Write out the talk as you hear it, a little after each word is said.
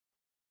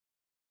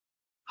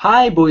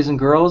Hi, boys and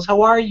girls.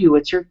 How are you?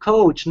 It's your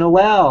coach,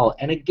 Noel.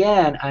 And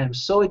again, I am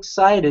so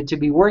excited to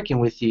be working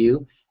with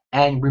you.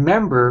 And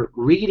remember,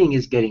 reading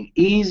is getting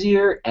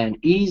easier and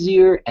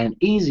easier and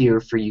easier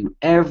for you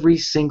every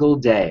single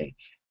day.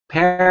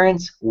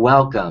 Parents,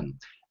 welcome.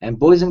 And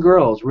boys and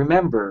girls,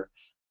 remember,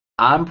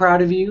 I'm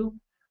proud of you,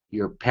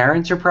 your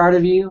parents are proud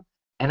of you,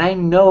 and I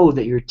know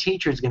that your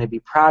teacher is going to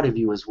be proud of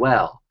you as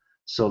well.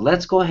 So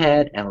let's go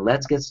ahead and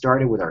let's get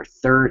started with our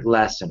third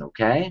lesson,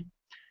 okay?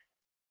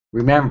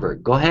 Remember,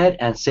 go ahead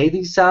and say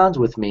these sounds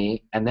with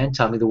me and then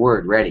tell me the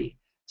word. Ready?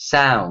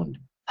 Sound.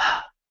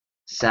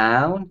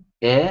 Sound.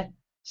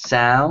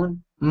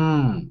 Sound.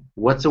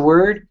 What's the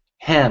word?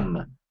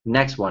 Him.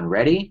 Next one.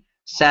 Ready?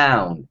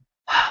 Sound.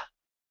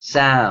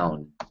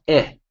 Sound.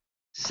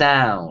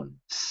 Sound.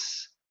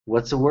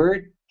 What's the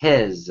word?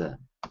 His.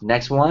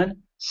 Next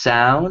one.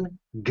 Sound.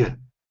 G.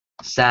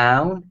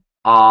 Sound.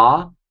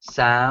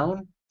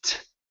 Sound. T.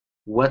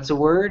 What's the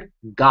word?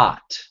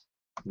 Got.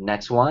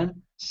 Next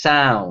one.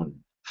 Sound.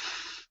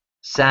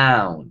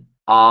 Sound.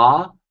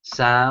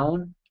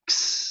 Sound.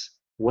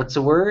 What's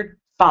the word?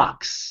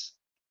 Fox.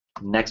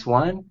 Next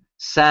one.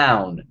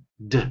 Sound.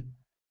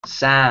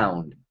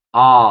 Sound.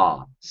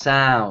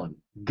 Sound.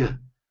 G.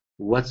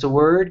 What's the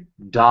word?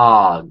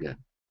 Dog.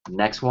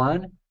 Next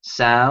one.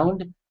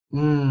 Sound.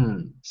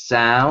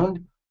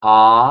 Sound.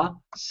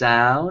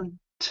 Sound.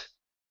 T.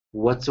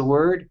 What's the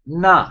word?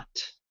 Not.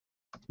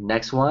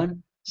 Next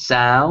one.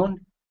 Sound.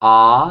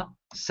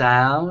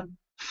 Sound.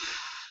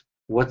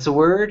 What's the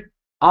word?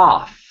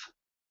 Off.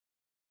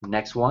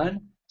 Next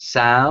one.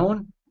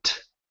 Sound.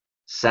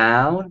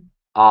 Sound.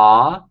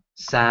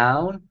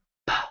 Sound.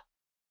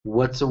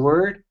 What's the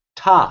word?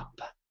 Top.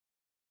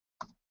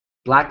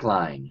 Black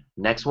line.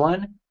 Next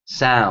one.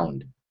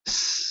 Sound.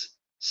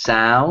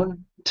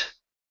 Sound.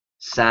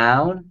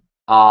 Sound.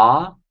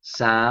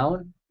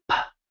 Sound.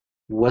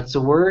 What's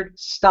the word?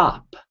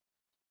 Stop.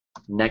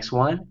 Next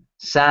one.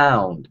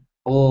 Sound.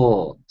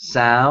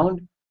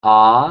 Sound.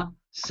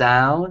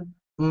 Sound.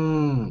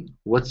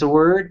 What's the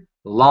word?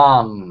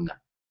 Long.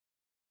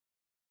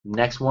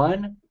 Next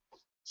one.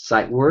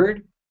 Sight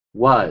word.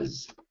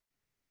 Was.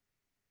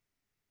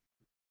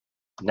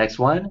 Next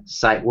one.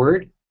 Sight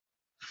word.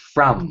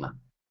 From.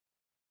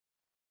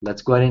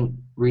 Let's go ahead and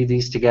read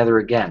these together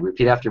again.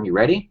 Repeat after me.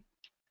 Ready?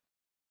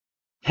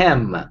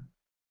 Him.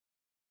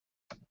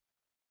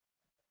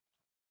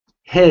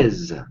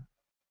 His.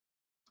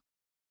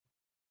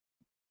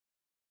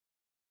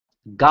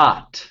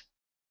 Got.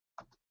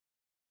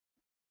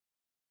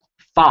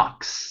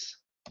 Fox.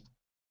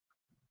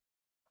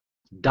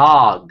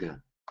 Dog.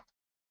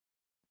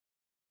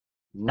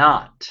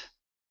 Not.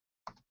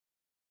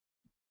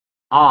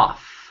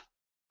 Off.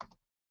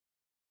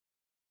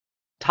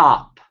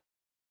 Top.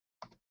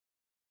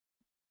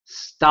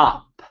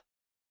 Stop.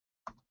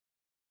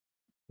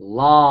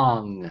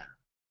 Long.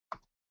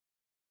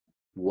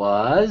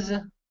 Was.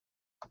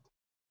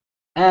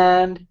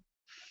 And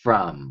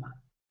from.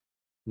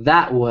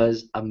 That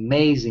was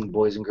amazing,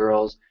 boys and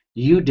girls.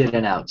 You did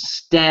an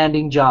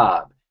outstanding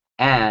job,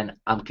 and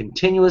I'm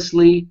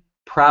continuously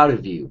proud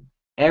of you.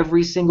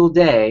 Every single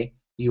day,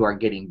 you are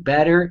getting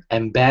better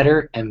and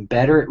better and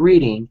better at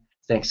reading.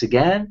 Thanks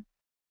again,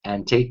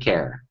 and take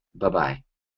care. Bye-bye.